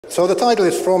So the title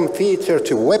is From Feature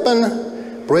to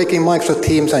Weapon, Breaking Microsoft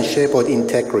Teams and SharePoint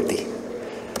Integrity.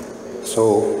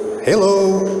 So,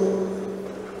 hello,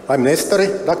 I'm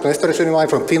Nestori, Dr. Nestori Syynimaa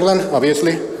from Finland,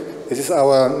 obviously. This is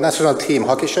our national team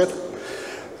hockey shirt.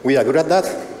 We are good at that,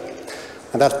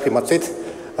 and that's pretty much it.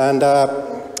 And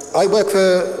I work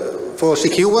for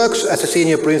SecureWorks as a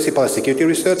senior principal security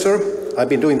researcher. I've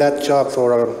been doing that job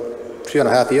for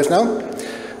 3.5 years now.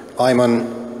 I'm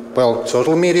on, well,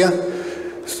 social media.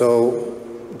 So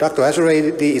Dr. Azure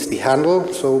AD is the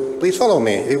handle, so please follow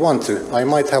me if you want to. I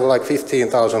might have like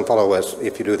 15,000 followers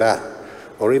if you do that,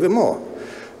 or even more.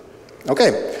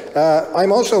 Okay,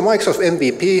 I'm also Microsoft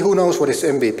MVP. Who knows what is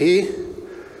MVP?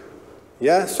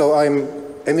 Yeah, so I'm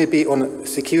MVP on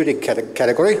security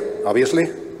category,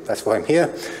 obviously. That's why I'm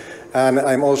here. And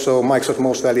I'm also Microsoft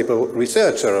Most Valuable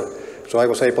Researcher. So I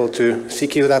was able to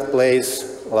secure that place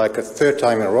like a third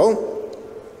time in a row.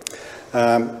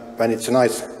 And it's a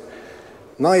nice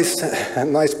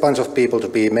bunch of people to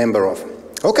be a member of.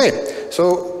 Okay,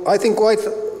 so I think quite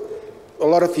a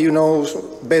lot of you know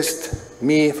best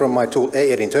me from my tool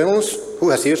AAD Internals. Who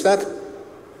has used that?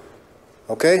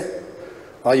 Okay.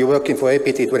 Are you working for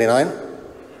APT 29?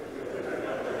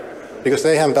 Because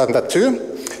they have done that too.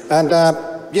 And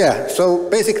yeah, so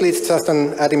basically it's just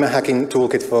an admin hacking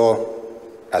toolkit for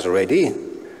Azure AD.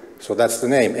 So that's the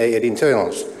name, AAD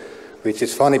Internals. Which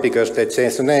is funny because they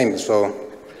changed the name, so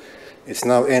it's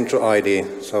now Enter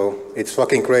ID. So it's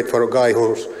fucking great for a guy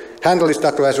whose handle is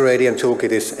Dr. Azure AD and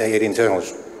toolkit is AAD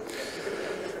Internals.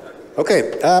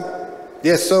 Okay,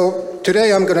 yes, so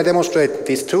today I'm going to demonstrate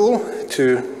this tool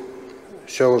to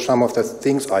show some of the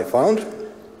things I found.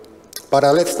 But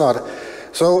let's start.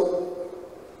 So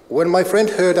when my friend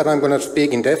heard that I'm going to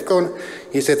speak in DEF CON,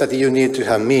 he said that you need to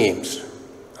have memes.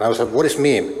 And I was like, what is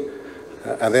meme?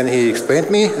 And then he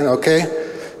explained me, and okay,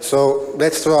 so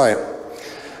let's try.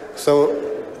 So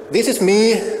this is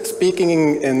me speaking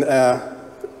in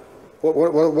what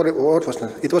was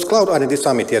that? It was Cloud Identity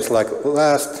Summit, yes, like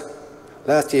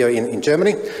last year in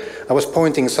Germany. I was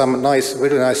pointing some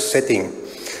really nice setting.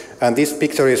 And this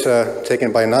picture is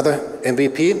taken by another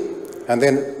MVP. And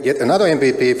then yet another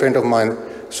MVP, friend of mine,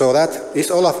 saw that. Is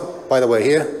Olaf, by the way,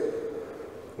 here?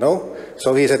 No?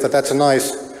 So he said that that's a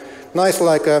nice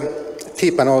like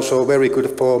tip and also very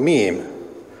good for meme.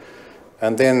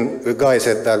 And then the guy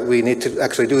said that we need to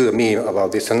actually do a meme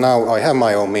about this, and now I have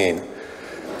my own meme.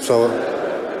 So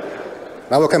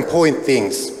now I can point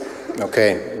things.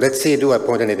 Okay, let's see, do I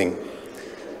point anything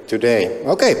today?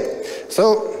 Okay,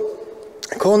 so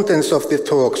contents of the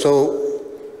talk. So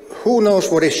who knows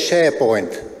what is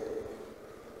SharePoint?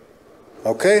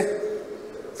 Okay,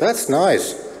 that's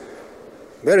nice.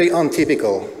 Very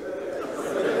untypical.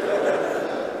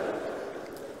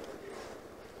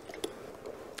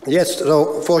 Yes,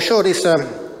 so for sure this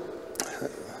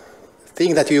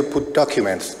thing that you put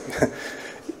documents.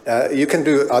 You can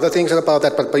do other things about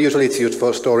that, but usually it's used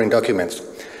for storing documents.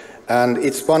 And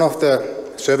it's one of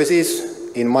the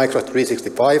services in Microsoft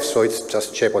 365, so it's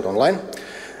just SharePoint Online.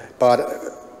 But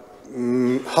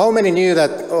how many knew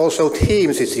that also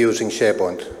Teams is using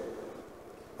SharePoint?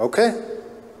 Okay,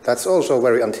 that's also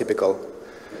very untypical.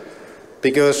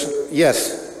 Because,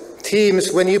 yes,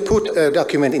 Teams, when you put a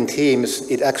document in Teams,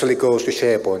 it actually goes to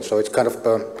SharePoint, so it's kind of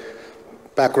a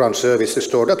background service to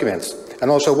store documents.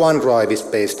 And also OneDrive is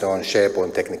based on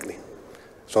SharePoint technically.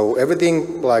 So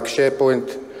everything like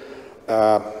SharePoint,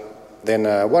 then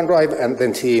OneDrive, and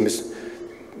then Teams,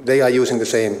 they are using the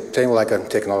same like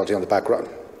technology on the background.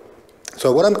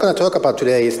 So what I'm going to talk about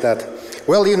today is that,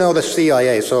 well, you know the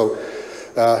CIA, so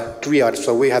triad.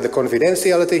 So we have the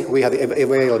confidentiality, we have the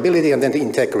availability, and then the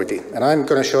integrity. And I'm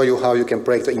going to show you how you can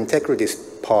break the integrity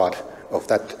part of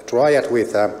that triad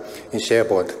with in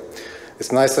SharePoint.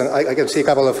 It's nice, and I can see a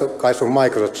couple of guys from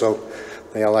Microsoft, so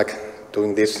they are like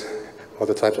doing this all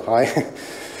the time, so hi.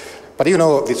 But you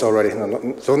know this already,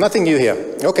 so nothing new here.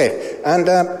 Okay, and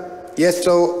yes,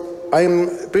 so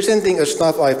I'm presenting a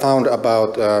stuff I found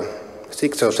about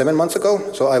 6 or 7 months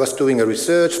ago. So I was doing a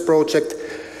research project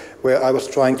where I was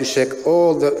trying to check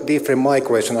all the different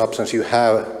migration options you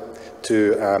have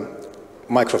to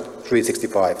Microsoft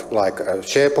 365, like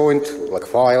SharePoint, like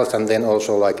files, and then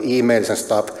also like emails and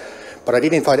stuff. But I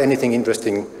didn't find anything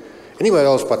interesting anywhere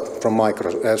else but from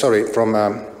from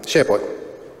SharePoint.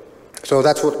 So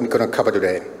that's what we're going to cover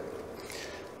today.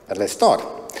 And let's start.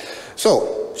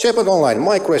 So SharePoint Online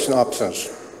migration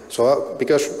options. So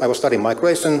because I was studying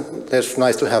migration, it's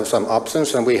nice to have some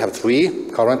options, and we have 3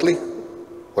 currently,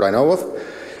 what I know of.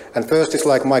 And first is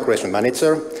like Migration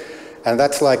Manager, and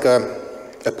that's like a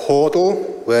portal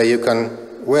where you can,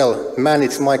 well,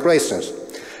 manage migrations.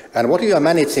 And what you are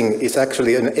managing is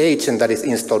actually an agent that is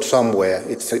installed somewhere.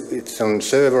 It's on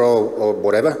server or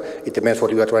whatever. It depends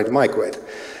what you are trying to migrate.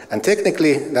 And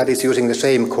technically, that is using the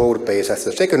same code base as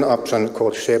the second option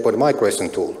called SharePoint Migration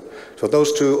Tool. So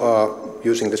those two are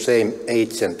using the same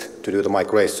agent to do the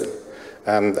migration.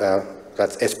 And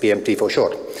that's SPMT for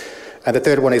short. And the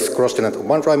third one is cross-tenant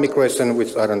OneDrive migration,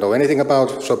 which I don't know anything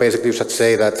about. So basically, you should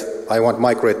say that I want to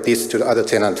migrate this to the other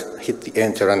tenant, hit the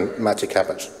enter, and magic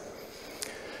happens.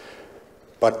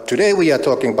 But today we are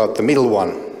talking about the middle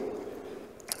one,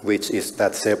 which is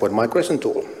that SharePoint migration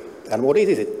tool. And what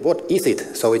is it? What is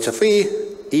it? So it's a free,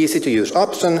 easy to use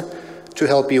option to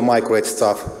help you migrate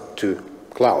stuff to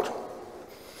cloud.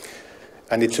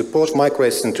 And it supports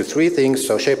migration to three things,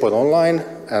 so SharePoint Online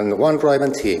and OneDrive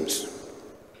and Teams.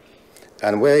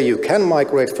 And where you can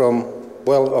migrate from,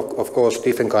 well, of course,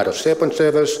 different kind of SharePoint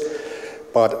servers,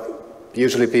 but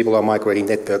usually people are migrating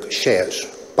network shares.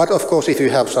 But of course, if you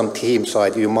have some team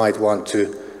side, you might want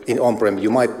to, in on-prem, you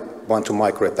might want to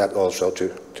migrate that also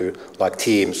to like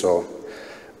Teams or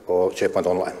SharePoint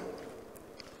Online.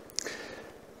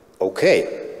 Okay,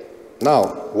 now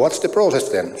what's the process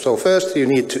then? So first you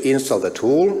need to install the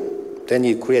tool, then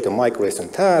you create a migration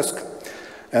task,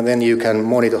 and then you can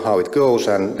monitor how it goes,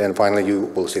 and then finally you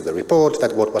will see the report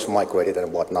that what was migrated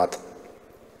and what not.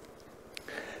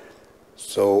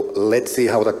 So let's see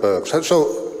how that works.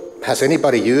 So has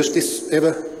anybody used this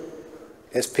ever?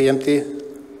 SPMT?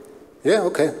 Yeah,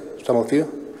 okay, some of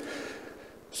you.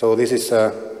 So this is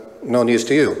no news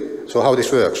to you. So how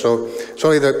this works? So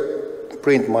sorry, the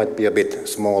print might be a bit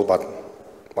small, but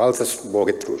I'll just walk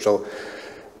it through. So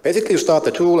basically you start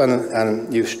the tool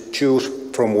and you choose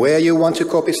from where you want to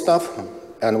copy stuff,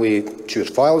 and we choose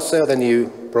files there, then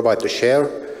you provide the share,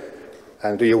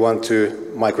 and do you want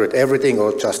to migrate everything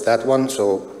or just that one?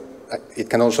 So it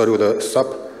can also do the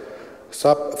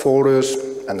subfolders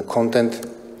and the content,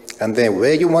 and then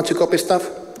where you want to copy stuff,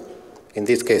 in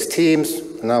this case Teams.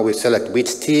 Now we select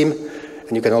which team,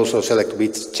 and you can also select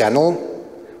which channel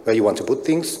where you want to put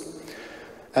things,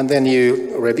 and then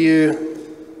you review,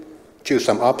 choose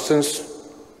some options,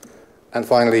 and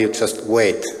finally you just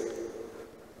wait,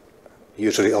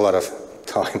 usually a lot of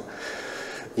time.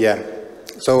 Yeah,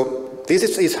 so this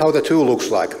is how the tool looks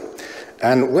like.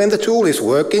 And when the tool is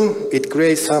working, it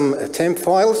creates some temp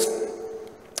files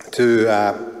to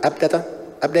app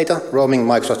data, roaming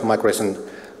Microsoft migration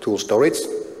tool storage.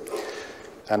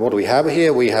 And what we have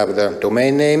here, we have the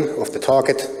domain name of the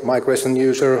target migration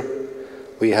user.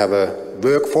 We have a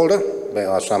work folder, there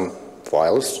are some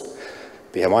files.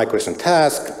 We have migration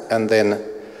task, and then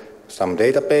some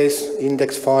database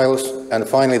index files, and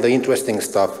finally the interesting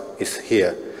stuff is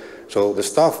here. So the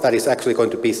stuff that is actually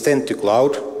going to be sent to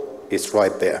cloud is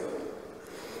right there.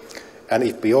 And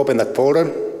if we open that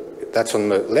folder, that's on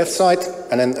the left side,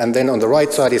 and then on the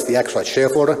right side is the actual share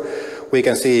folder. We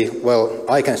can see, well,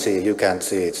 I can see, you can't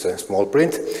see, it's a small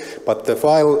print, but the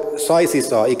file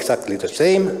sizes are exactly the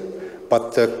same,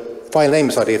 but the file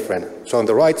names are different. So on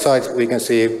the right side, we can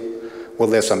see, well,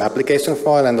 there's some application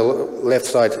file, and the left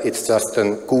side, it's just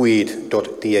an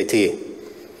GUID.dat.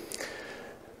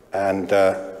 And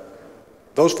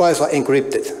those files are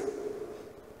encrypted.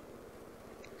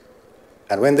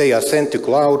 And when they are sent to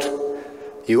cloud,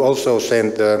 you also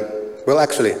send, well,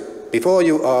 actually, before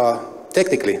you are,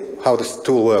 technically, how this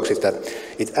tool works is that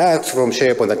it asks from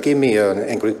SharePoint that give me an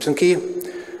encryption key,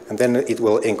 and then it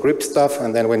will encrypt stuff,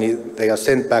 and then when they are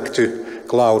sent back to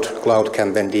cloud, cloud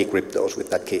can then decrypt those with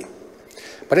that key.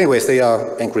 But anyways, they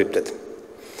are encrypted.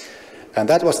 And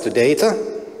that was the data,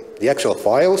 the actual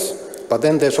files, but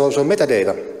then there's also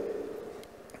metadata.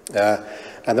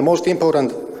 And the most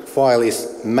important file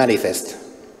is manifest.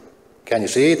 Can you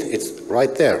see it? It's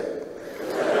right there.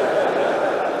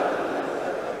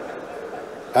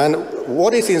 And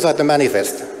what is inside the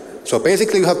manifest? So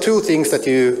basically you have two things that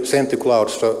you send to cloud,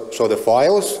 so the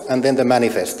files and then the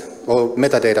manifest, or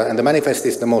metadata, and the manifest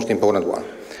is the most important one.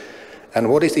 And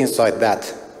what is inside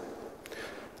that?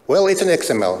 Well, it's an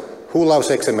XML. Who loves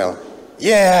XML?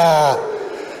 Yeah!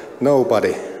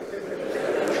 Nobody.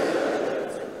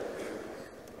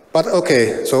 But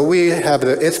okay, so we have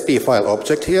the SP file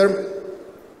object here,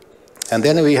 and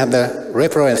then we have the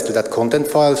reference to that content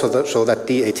file, so that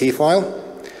DAT file.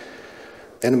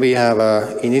 Then we have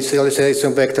an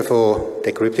initialization vector for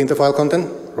decrypting the file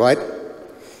content, right?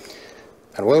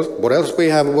 And well, what else we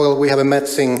have? Well, we have a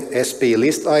matching SP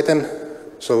list item.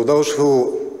 So those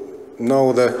who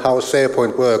know how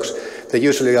SharePoint works, they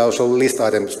usually also list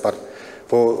items, but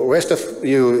for the rest of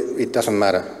you, it doesn't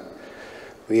matter.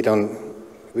 We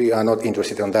are not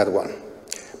interested in that one.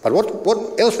 But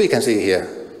what else we can see here?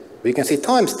 We can see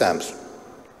timestamps.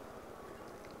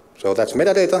 So that's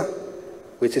metadata,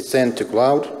 which is sent to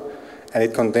cloud, and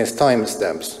it contains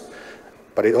timestamps.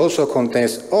 But it also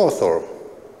contains author.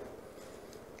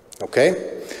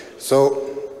 Okay? So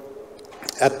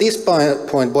at this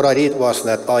point, what I did was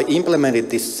that I implemented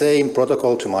this same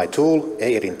protocol to my tool,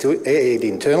 A8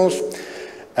 internals,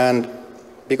 and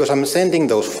because I'm sending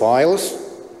those files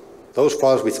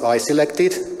which I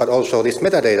selected, but also this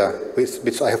metadata,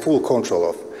 which I have full control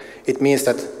of. It means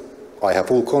that I have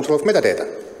full control of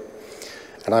metadata.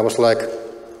 And I was like,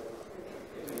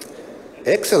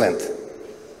 excellent.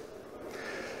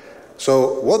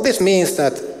 So what this means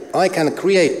that I can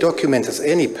create documents as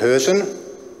any person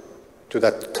to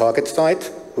that target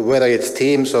site, whether it's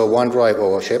Teams or OneDrive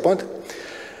or SharePoint,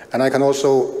 and I can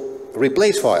also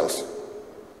replace files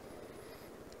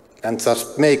and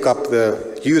just make up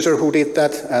the user who did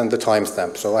that and the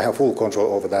timestamp. So I have full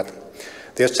control over that.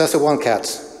 There's just one catch.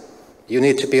 You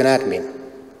need to be an admin.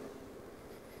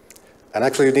 And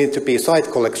actually you need to be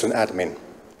site collection admin.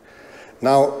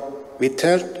 Now, it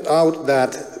turned out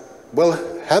that, well,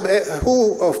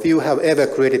 who of you have ever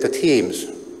created a Teams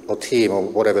or team or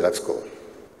whatever that's called?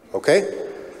 Okay?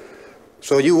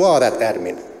 So you are that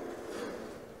admin.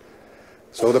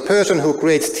 So the person who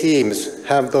creates teams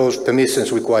have those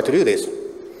permissions required to do this.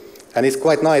 And it's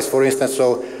quite nice, for instance,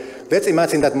 so let's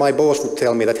imagine that my boss would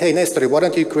tell me that, hey, Nestori, why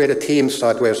don't you create a team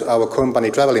site where our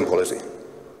company traveling policy?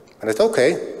 And I said,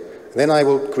 okay. Then I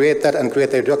will create that and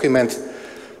create a document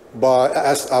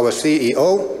as our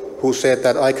CEO, who said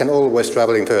that I can always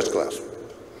travel in first class.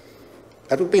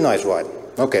 That would be nice, right?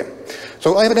 Okay.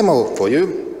 So I have a demo for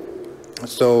you.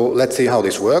 So let's see how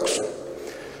this works.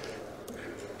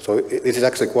 So this is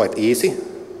actually quite easy.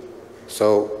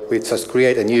 So we just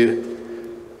create a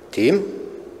new team.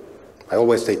 I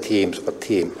always say teams, but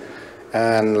team.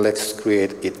 And let's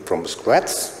create it from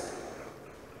scratch.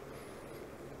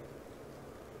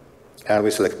 And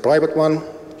we select private one,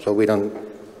 so we don't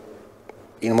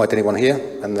invite anyone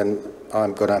here. And then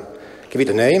I'm gonna give it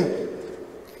a name.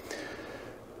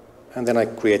 And then I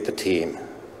create the team.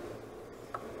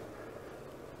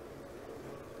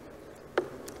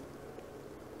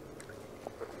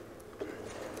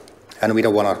 And we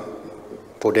don't want to,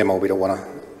 for demo, we don't want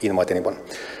to invite anyone.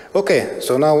 Okay,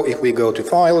 so now if we go to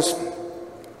Files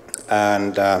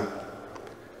and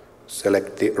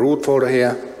select the root folder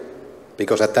here,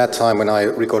 because at that time when I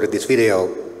recorded this video,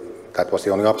 that was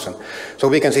the only option. So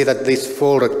we can see that this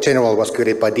folder general was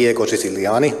created by Diego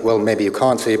Siciliani. Well, maybe you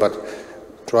can't see, but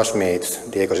trust me, it's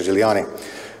Diego Siciliani,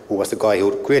 who was the guy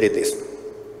who created this.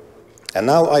 And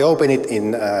now I open it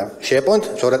in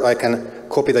SharePoint so that I can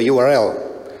copy the URL,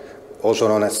 also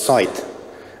known as site.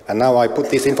 And now I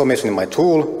put this information in my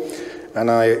tool,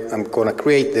 and I'm going to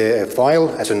create the file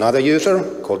as another user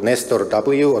called Nestor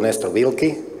W or Nestor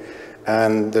Wilkie,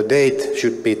 and the date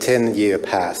should be 10 years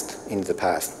past, in the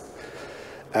past.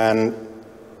 And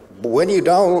when you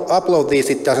upload this,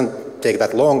 it doesn't take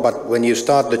that long, but when you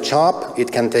start the job,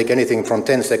 it can take anything from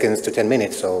 10 seconds to 10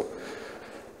 minutes. So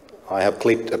I have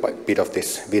clipped a bit of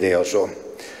this video. So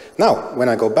now, when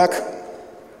I go back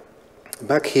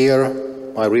here,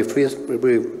 I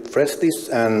refresh this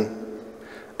and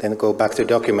then go back to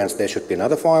documents. There should be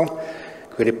another file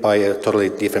created by a totally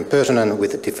different person and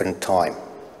with a different time.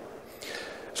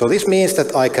 So this means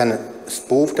that I can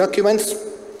spoof documents,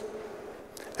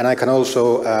 and I can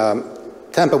also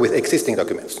tamper with existing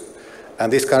documents.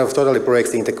 And this kind of totally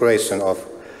breaks the integration of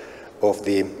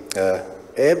the,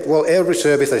 every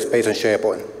service that is based on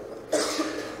SharePoint.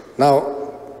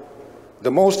 Now,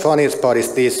 the most funniest part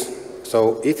is this.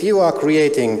 So if you are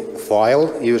creating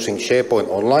file using SharePoint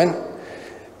Online,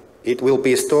 it will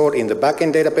be stored in the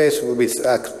backend database, which,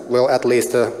 well, at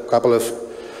least a couple of,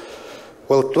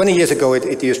 well, 20 years ago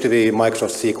it used to be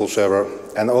Microsoft SQL Server,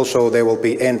 and also there will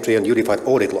be entry on Unified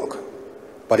Audit Log.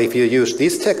 But if you use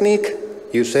this technique,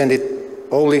 you send it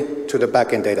only to the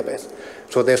backend database.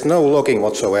 So there's no logging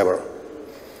whatsoever,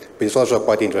 which is also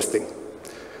quite interesting.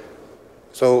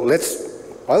 So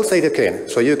I'll say it again.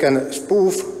 So you can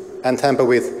spoof and tamper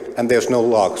with, and there's no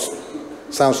logs.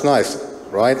 Sounds nice,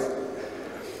 right?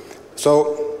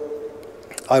 So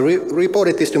I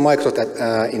reported this to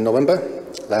Microsoft in November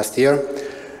last year,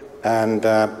 and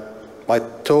I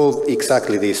told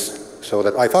exactly this, so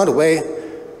that I found a way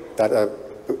that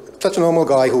such a normal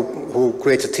guy who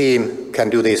creates a team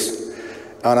can do this.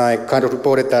 And I kind of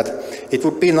reported that it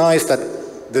would be nice that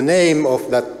the name of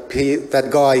that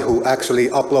guy who actually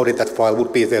uploaded that file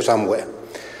would be there somewhere.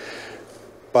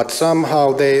 But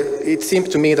somehow it seemed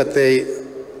to me that they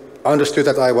understood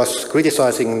that I was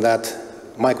criticizing that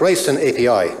migration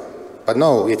API. But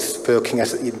no, it's working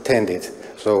as intended.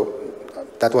 So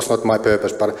that was not my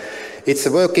purpose. But It's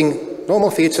a working,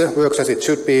 normal feature, works as it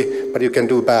should be, but you can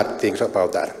do bad things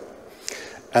about that.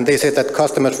 And they said that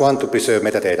customers want to preserve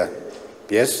metadata.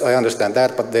 Yes, I understand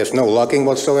that, but there's no logging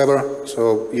whatsoever,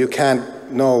 so you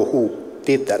can't know who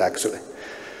did that actually.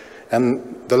 And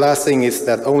the last thing is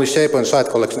that only SharePoint site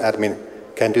collection admin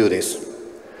can do this.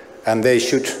 And they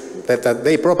should, that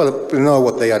they probably know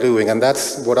what they are doing, and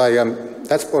that's what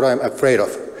I'm afraid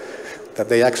of, that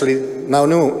they actually now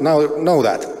know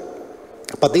that.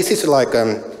 But this is like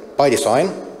by design,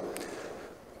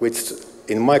 which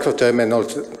in micro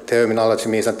terminology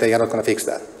means that they are not going to fix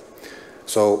that.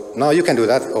 So now you can do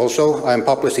that also. I'm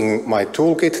publishing my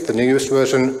toolkit, the newest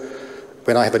version,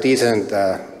 when I have a decent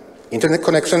internet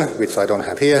connection, which I don't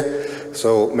have here.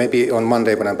 So maybe on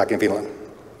Monday when I'm back in Finland.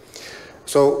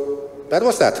 So that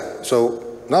was that.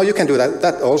 So now you can do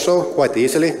that also quite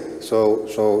easily. So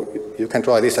you can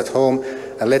try this at home,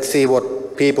 and let's see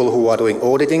what people who are doing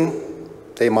auditing,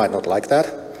 they might not like that.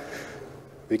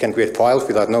 We can create files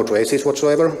without no traces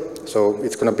whatsoever. So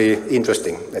it's going to be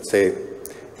interesting, let's say,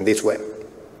 in this way.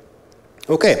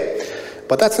 Okay,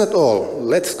 but that's not all.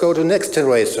 Let's go to next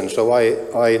generation. So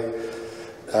I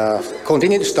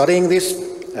continued studying this.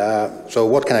 So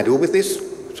what can I do with this?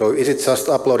 So is it just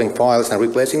uploading files and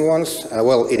replacing ones?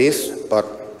 Well, it is, but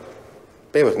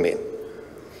bear with me.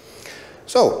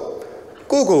 So,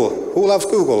 Google. Who loves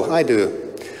Google? I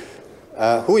do.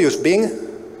 Who uses Bing?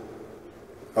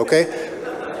 Okay.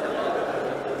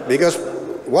 Because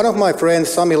one of my friends,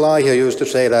 Sami Lai, here used to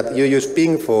say that you use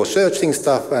Bing for searching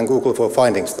stuff and Google for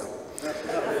finding stuff.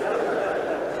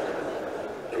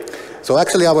 So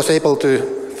actually I was able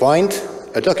to find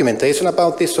a documentation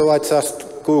about this, so I just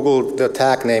Googled the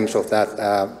tag names of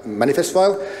that manifest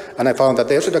file, and I found that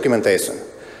there's a documentation.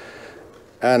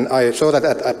 And I saw that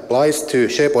that applies to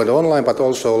SharePoint Online, but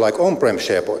also like on-prem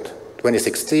SharePoint,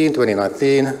 2016,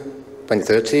 2019,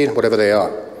 2013, whatever they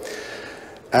are.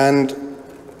 And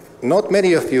not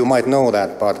many of you might know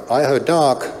that, but I heard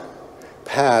Doug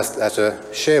passed as a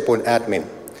SharePoint admin.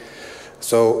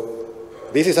 So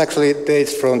this is actually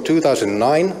dates from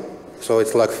 2009, so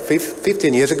it's like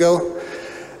 15 years ago.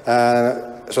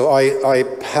 So I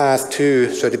passed 2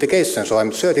 certifications, so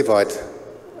I'm certified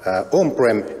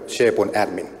on-prem SharePoint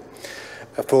admin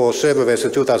for server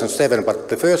version 2007, but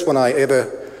the first one I ever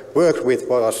worked with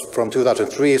was from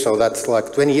 2003, so that's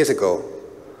like 20 years ago.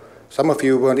 Some of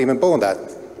you weren't even born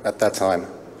at that time.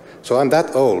 So I'm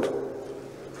that old.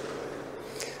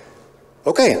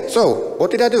 Okay, so what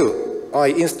did I do? I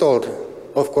installed,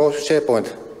 of course,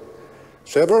 SharePoint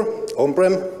server,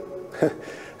 on-prem.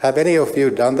 Have any of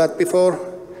you done that before?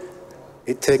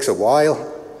 It takes a while.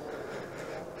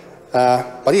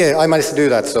 But yeah, I managed to do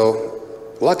that. So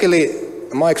luckily,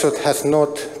 Microsoft has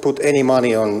not put any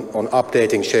money on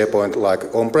updating SharePoint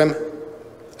like on-prem.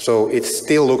 So it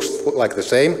still looks like the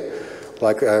same,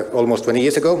 like almost 20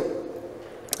 years ago.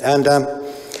 And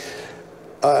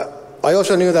I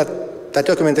also knew that that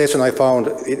documentation I found,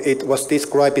 it was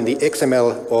described in the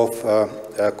XML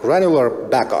of Granular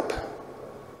Backup.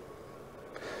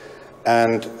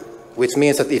 And which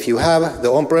means that if you have the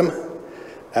on-prem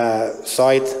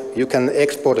site, you can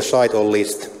export a site or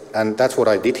list. And that's what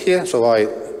I did here. So I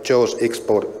chose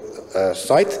export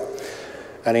site.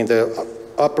 And in the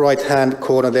upper right-hand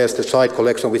corner, there's the site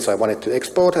collection which I wanted to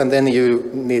export. And then you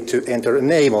need to enter a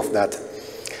name of that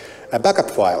backup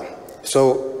file.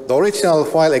 So the original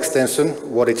file extension,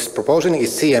 what it's proposing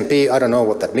is CMP. I don't know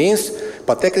what that means,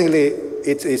 but technically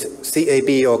it is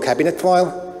CAB or cabinet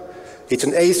file. It's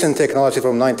an Asian technology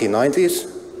from 1990s,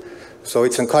 so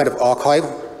it's a kind of archive.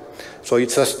 So you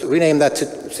just rename that to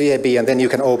CAB, and then you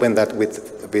can open that with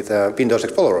Windows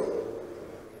Explorer.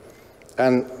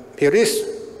 And here it is,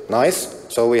 nice.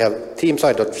 So we have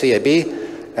teamsite.cab,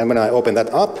 and when I open that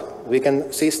up, we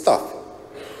can see stuff.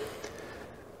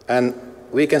 And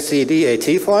we can see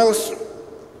DAT files,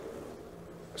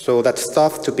 so that's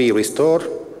stuff to be restored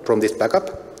from this backup.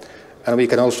 And we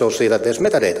can also see that there's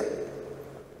metadata.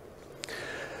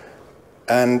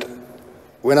 And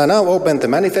when I now open the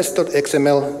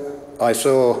manifest.xml, I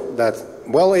saw that,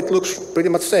 well, it looks pretty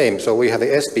much the same. So we have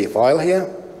the SP file here.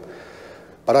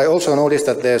 But I also noticed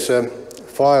that there's a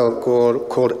file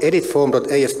called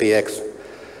editform.aspx.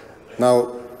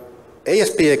 Now,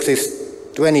 ASPX is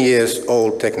 20 years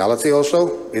old technology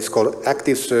also. It's called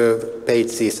ActiveServe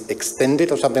Pages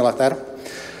Extended or something like that.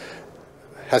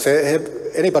 Have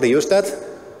anybody used that?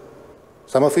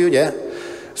 Some of you, yeah?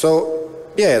 So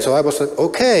I was like,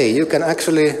 okay, you can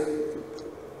actually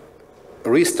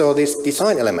restore these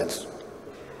design elements.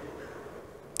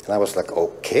 And I was like,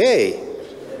 okay,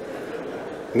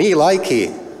 me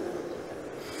likey.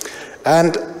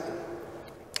 And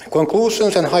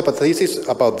Conclusions and hypotheses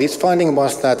about this finding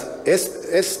was that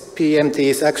SPMT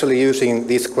is actually using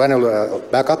this granular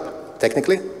backup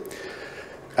technically,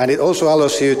 and it also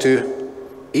allows you to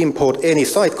import any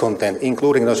site content,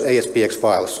 including those ASPX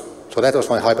files. So that was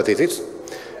my hypothesis,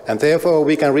 and therefore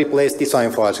we can replace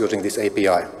design files using this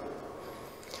API.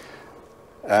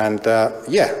 And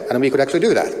and we could actually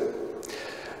do that.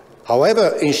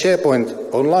 However, in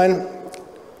SharePoint Online,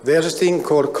 there's a thing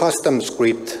called custom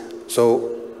script. So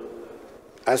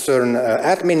as an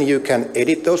admin, you can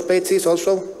edit those pages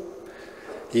also,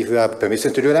 if you have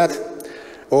permission to do that.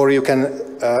 Or you can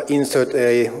insert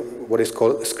a, what is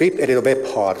called script editor web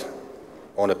part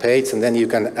on a page, and then you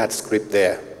can add script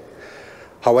there.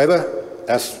 However,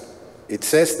 as it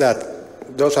says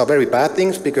that those are very bad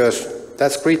things, because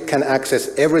that script can access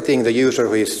everything the user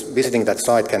who is visiting that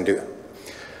site can do,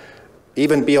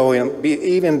 even beyond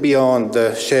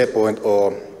the SharePoint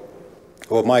or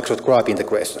Microsoft Graph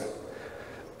integration.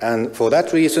 And for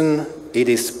that reason, it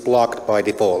is blocked by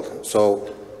default. So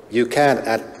you can't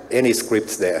add any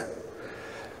scripts there.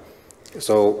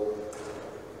 So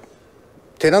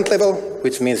tenant level,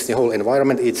 which means the whole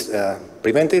environment, is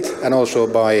prevented, and also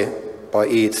by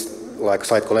each like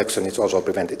site collection, it's also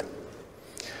prevented.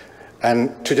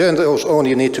 And to turn those on,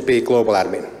 you need to be global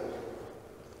admin,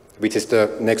 which is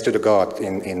the next to the guard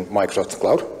in Microsoft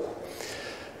Cloud.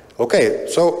 Okay,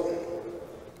 so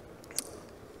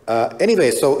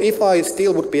anyway, so if I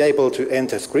still would be able to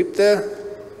enter script there,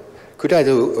 could I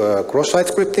do cross-site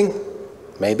scripting?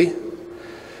 Maybe.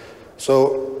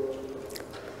 So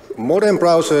modern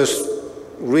browsers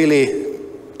really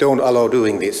don't allow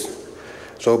doing this.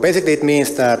 So basically it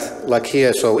means that, like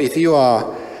here, so if you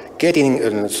are getting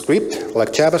a script,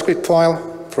 like JavaScript file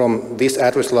from this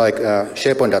address like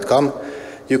SharePoint.com,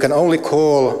 you can only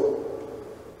call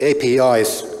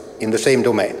APIs in the same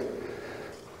domain.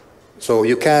 So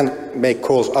you can't make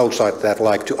calls outside that,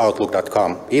 like to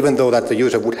Outlook.com, even though that the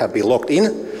user would have been logged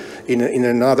in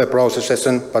another browser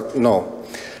session, but no.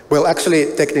 Well,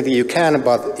 actually, technically you can,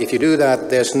 but if you do that,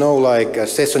 there's no like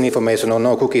session information or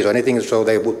no cookies or anything, so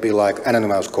they would be like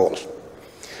anonymous calls.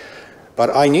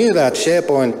 But I knew that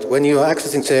SharePoint, when you are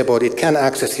accessing SharePoint, it can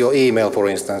access your email, for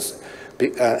instance,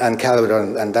 and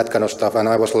calendar and that kind of stuff, and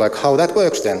I was like, how that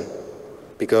works then?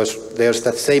 Because there's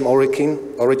that same origin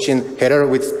header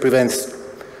which prevents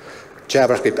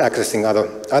JavaScript accessing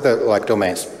other like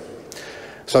domains.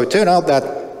 So it turned out that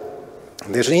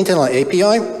there's an internal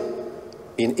API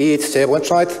in each SharePoint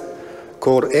site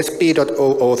called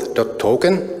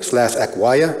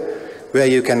sp.ooauth.token/acquire, where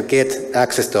you can get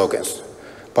access tokens.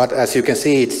 But as you can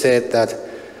see, it said that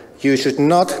you should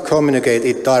not communicate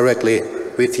it directly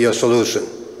with your solution.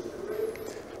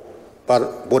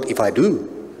 But what if I do?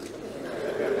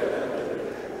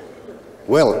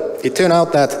 Well, it turned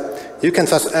out that you can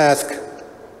just ask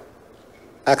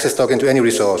access token to any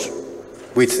resource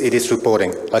which it is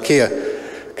supporting. Like here,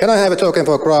 can I have a token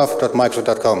for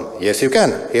graph.microsoft.com? Yes, you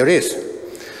can. Here it is.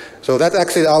 So that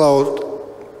actually allowed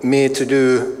me to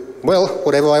do, well,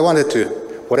 whatever I wanted to,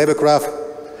 whatever Graph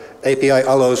API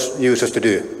allows users to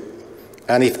do.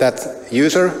 And if that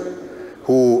user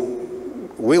who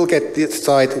will get this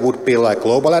site would be like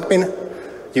global admin,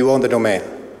 you own the domain.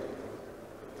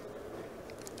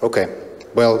 Okay,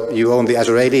 well, you own the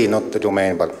Azure AD, not the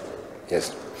domain, but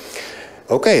yes.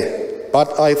 Okay,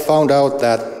 but I found out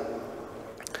that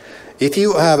if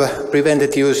you have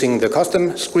prevented using the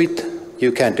custom script,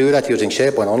 you can do that using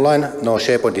SharePoint Online, no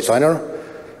SharePoint Designer,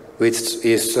 which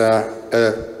is a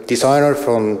designer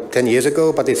from 10 years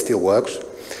ago, but it still works.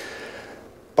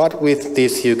 But with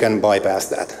this, you can bypass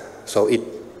that. So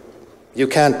you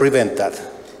can't prevent that.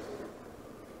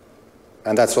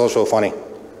 And that's also funny.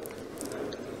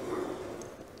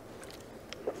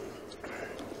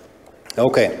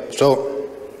 Okay, so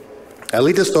a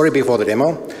little story before the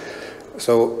demo.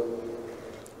 So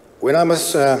when I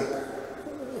was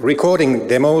recording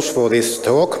demos for this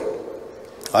talk,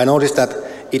 I noticed that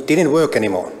it didn't work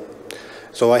anymore.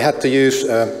 So I had to use,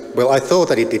 well, I thought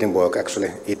that it didn't work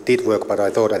actually. It did work, but I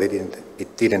thought that it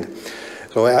didn't.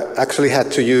 So I actually had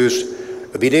to use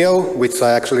a video, which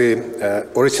I actually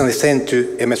originally sent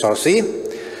to MSRC.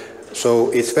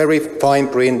 So it's very fine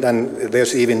print, and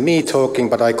there's even me talking,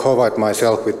 but I covered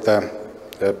myself with the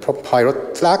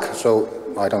pirate flag, so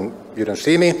you don't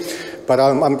see me. But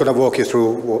I'm going to walk you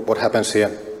through what happens here.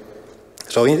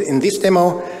 So in this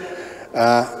demo,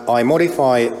 I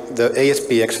modify the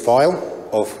ASPX file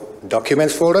of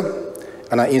documents folder,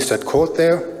 and I insert code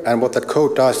there. And what that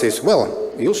code does is, well,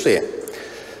 you'll see.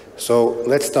 So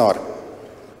let's start.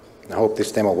 I hope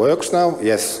this demo works now.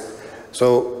 Yes.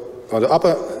 So on the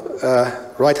upper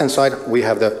right-hand side, we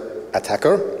have the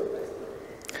attacker.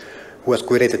 who has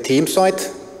created a team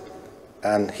site,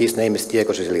 and his name is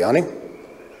Diego Siciliani.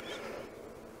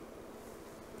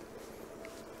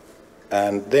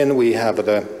 And then we have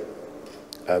the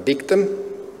victim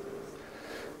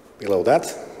below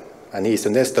that, and he's the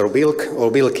Nestor Bilk,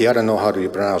 or Bilki, I don't know how do you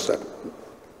pronounce that.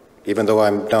 Even though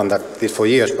I've done this for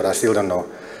years, but I still don't know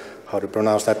how to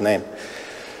pronounce that name.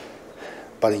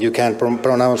 But you can't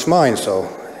pronounce mine, so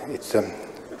it's a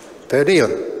fair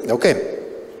deal. Okay.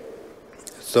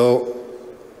 So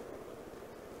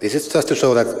this is just to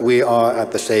show that we are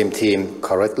at the same team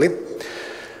currently.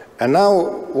 And now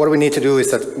what we need to do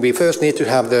is that we first need to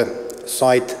have the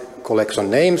site collection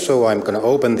name. So I'm going to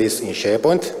open this in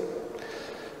SharePoint.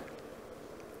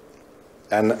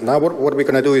 And now what we're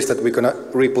going to do is that we're going to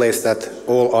replace that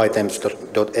all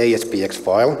items.aspx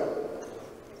file.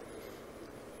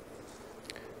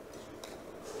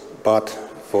 But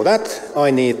for that,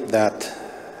 I need that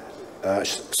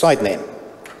site name.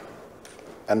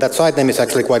 And that site name is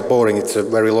actually quite boring. It's a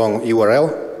very long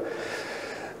URL.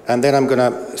 And then I'm going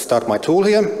to start my tool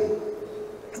here.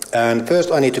 And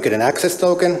first I need to get an access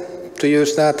token to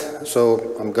use that.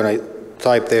 So I'm going to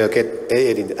type there, get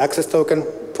A80 access token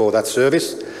for that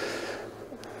service.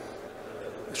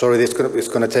 Sorry, it's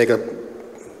going to take a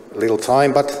little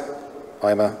time, but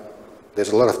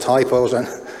there's a lot of typos and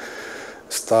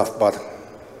stuff, but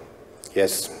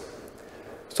yes.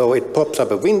 So it pops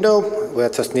up a window where I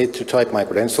just need to type my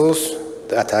credentials,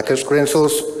 the attacker's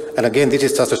credentials. And again, this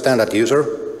is just a standard user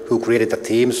who created the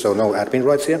team, so no admin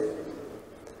rights here.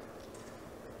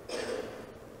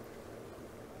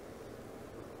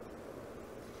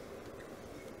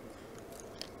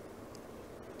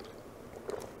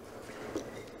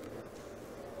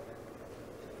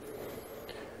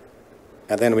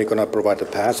 And then we're going to provide the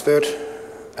password.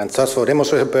 And just for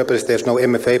demonstration purposes, there's no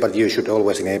MFA, but you should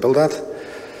always enable that.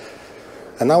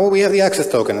 And now we have the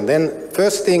access token. And then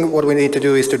first thing what we need to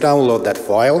do is to download that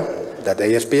file, that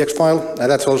ASPX file. And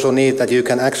that's also neat that you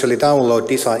can actually download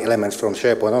design elements from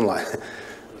SharePoint Online.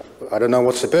 I don't know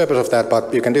what's the purpose of that,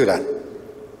 but you can do that.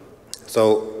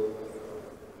 So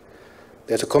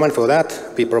there's a command for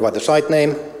that. We provide the site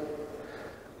name.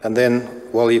 And then,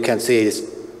 well, you can see it's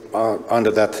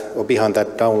under that or behind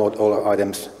that download all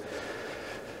items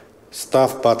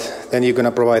stuff, but then you're going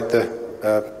to provide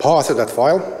the path of that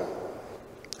file.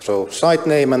 So site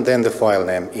name and then the file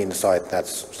name inside that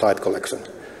site collection.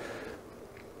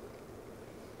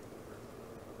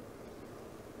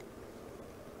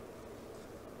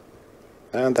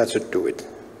 And that should do it.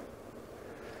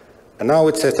 And now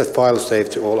it says that file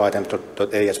saved to all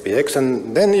items.aspx,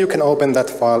 and then you can open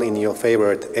that file in your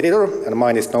favorite editor, and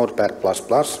mine is Notepad++.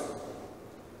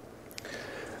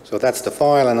 So that's the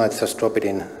file, and I just drop it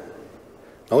in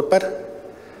Notepad.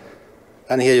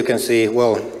 And here you can see,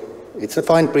 well, it's a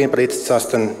fine print, but it's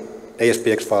just an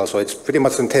ASPX file, so it's pretty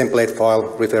much a template file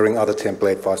referring other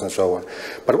template files and so on.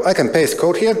 But I can paste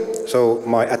code here, so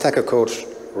my attacker code's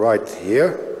right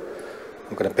here.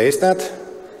 I'm going to paste that.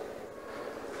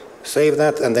 Save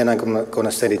that, and then I'm going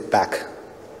to send it back.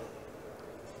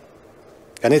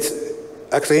 And it's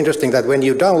actually interesting that when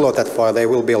you download that file, there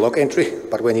will be a log entry,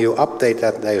 but when you update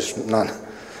that, there's none.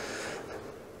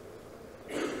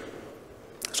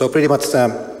 So pretty much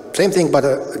same thing, but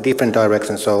a different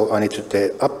direction. So I need to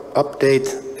update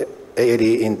AAD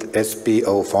in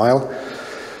SPO file.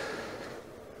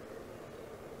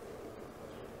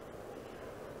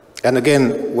 And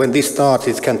again, when this starts,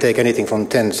 it can take anything from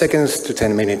 10 seconds to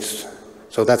 10 minutes.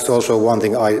 So that's also one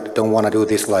thing. I don't want to do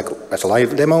this like as a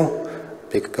live demo,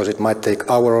 because it might take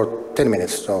an hour or 10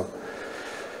 minutes. So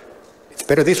it's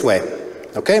better this way.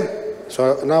 Okay?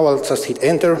 So now I'll just hit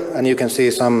enter, and you can see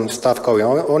some stuff going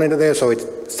on in there. So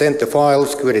it sent the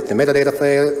files, created the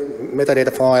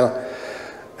metadata file,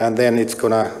 and then it's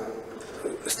going to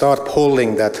start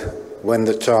pulling that when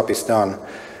the job is done.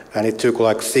 And it took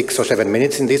like 6 or 7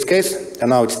 minutes in this case,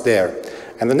 and now it's there.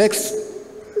 And the next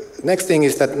thing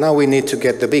is that now we need to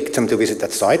get the victim to visit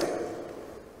that site.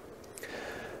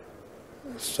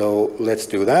 So let's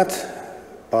do that,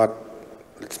 but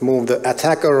let's move the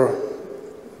attacker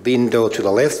window to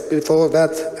the left before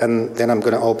that, and then I'm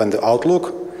going to open the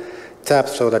Outlook tab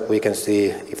so that we can see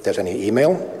if there's any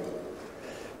email.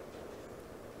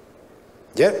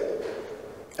 Yeah,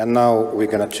 and now we're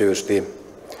going to choose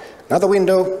another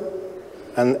window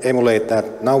and emulate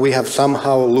that. Now we have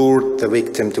somehow lured the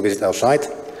victim to visit our site.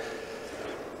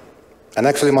 And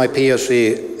actually my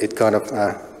POC, it kind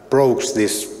of broke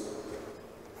this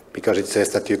because it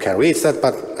says that you can reach that,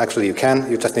 but actually you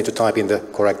can. You just need to type in the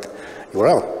correct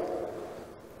URL.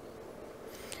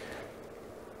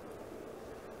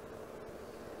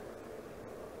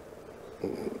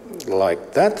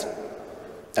 Like that.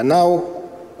 And now,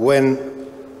 when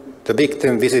the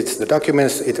victim visits the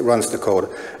documents, it runs the code.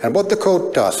 And what the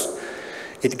code does,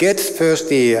 it gets first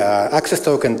the access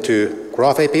token to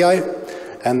Graph API,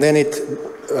 and then it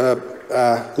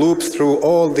loops through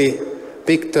all the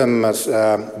victim's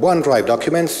OneDrive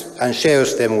documents and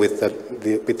shares them with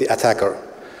the attacker.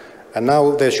 And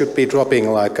now they should be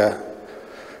dropping like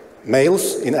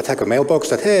mails in attacker mailbox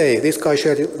that, hey, this guy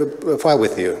shared the file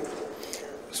with you.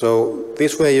 So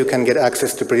this way you can get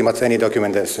access to pretty much any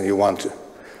documentation you want to.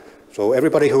 So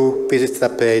everybody who visits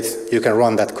that page, you can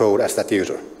run that code as that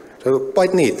user. So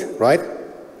quite neat, right?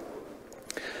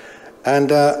 And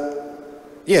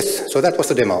yes, so that was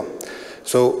the demo.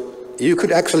 So you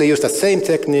could actually use that same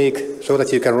technique so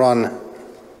that you can run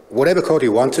whatever code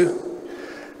you want to.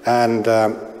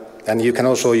 And you can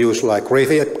also use like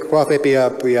Graph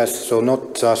API, so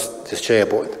not just the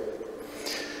SharePoint.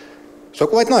 So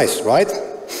quite nice, right?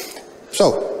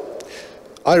 So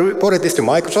I reported this to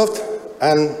Microsoft,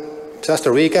 and just a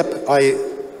recap, I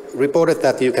reported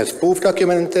that you can spoof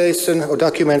documentation or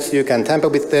documents, you can tamper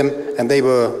with them, and they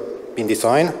were in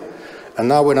design. And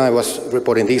now when I was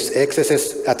reporting this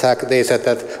XSS attack, they said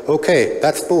that, okay,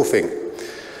 that's spoofing.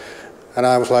 And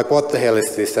I was like, what the hell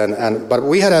is this? But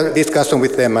we had a discussion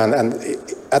with them, and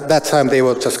at that time they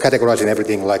were just categorizing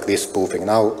everything like this spoofing.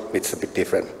 Now it's a bit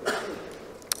different.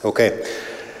 Okay.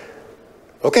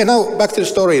 Okay, now back to the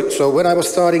story. So when I was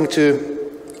starting to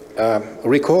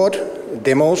record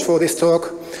demos for this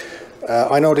talk,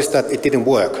 I noticed that it didn't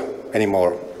work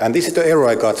anymore. And this is the error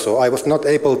I got, so I was not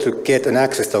able to get an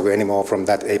access token anymore from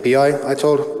that API I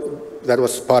told. That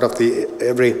was part of the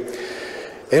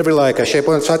every like a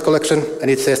SharePoint site collection, and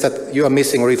it says that you are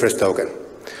missing a refresh token.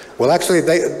 Well, actually,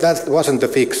 that wasn't the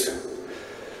fix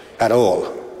at all.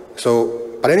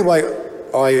 So, but anyway,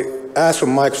 I asked from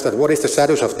Microsoft, what is the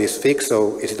status of this fix?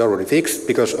 So, is it already fixed?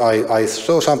 Because I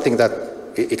saw something that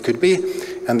it could be,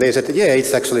 and they said, yeah,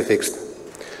 it's actually fixed.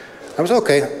 I was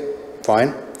okay,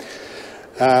 fine.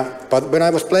 But when I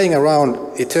was playing around,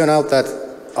 it turned out that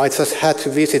I just had to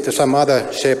visit some other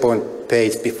SharePoint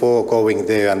page before going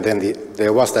there, and then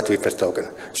there was that refresh token.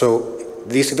 So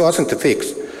this wasn't the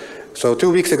fix. So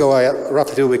 2 weeks ago,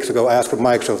 roughly 2 weeks ago, I asked from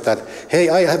Microsoft that, hey,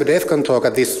 I have a DEFCON talk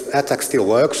and this attack still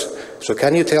works. So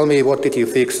can you tell me what did you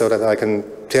fix so that I can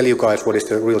tell you guys what is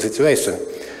the real situation?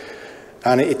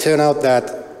 And it turned out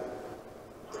that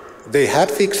they had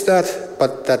fixed that,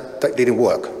 but that didn't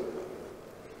work.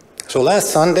 So last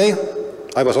Sunday,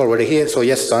 I was already here, so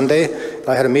yes, Sunday,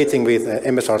 I had a meeting with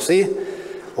MSRC,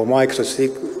 or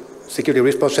Microsoft Security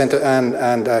Response Center, and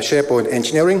SharePoint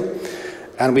Engineering,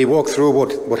 and we walked through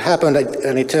what happened,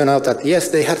 and it turned out that yes,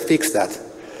 they had fixed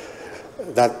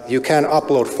that you can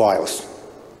upload files.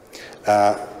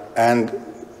 And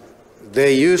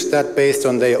they used that based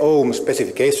on their own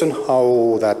specification,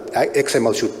 how that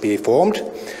XML should be formed,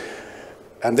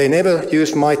 and they never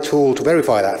used my tool to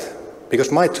verify that,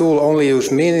 because my tool only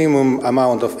used minimum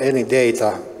amount of any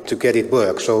data to get it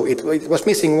work. So it was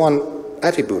missing one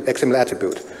attribute, XML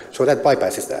attribute, so that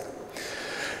bypasses that.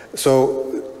 So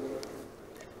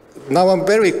now I'm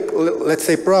very, let's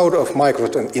say, proud of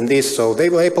Microsoft in this. So they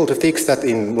were able to fix that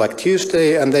in like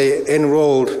Tuesday, and they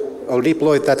enrolled or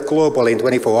deployed that globally in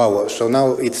 24 hours. So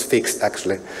now it's fixed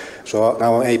actually. So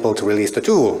now I'm able to release the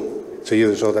tool to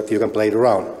you so that you can play it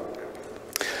around.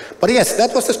 But yes,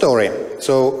 that was the story.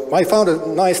 So I found a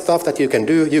nice stuff that you can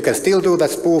do. You can still do that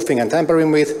spoofing and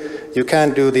tampering with. You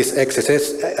can't do these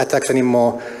XSS attacks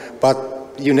anymore. But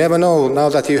you never know, now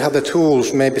that you have the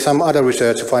tools, maybe some other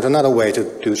research to find another way to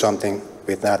do something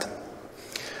with that.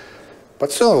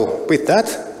 But so, with that,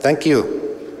 thank you.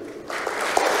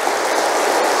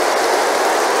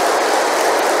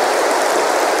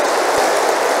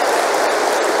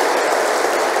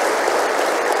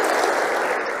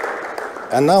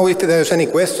 And now if there's any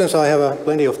questions, I have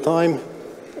plenty of time.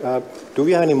 Do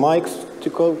we have any mics to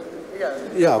go?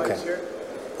 Yeah, okay.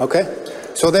 Okay.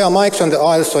 So there are mics on the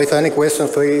aisle, so if any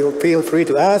questions, feel free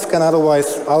to ask, and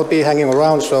otherwise I'll be hanging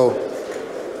around, so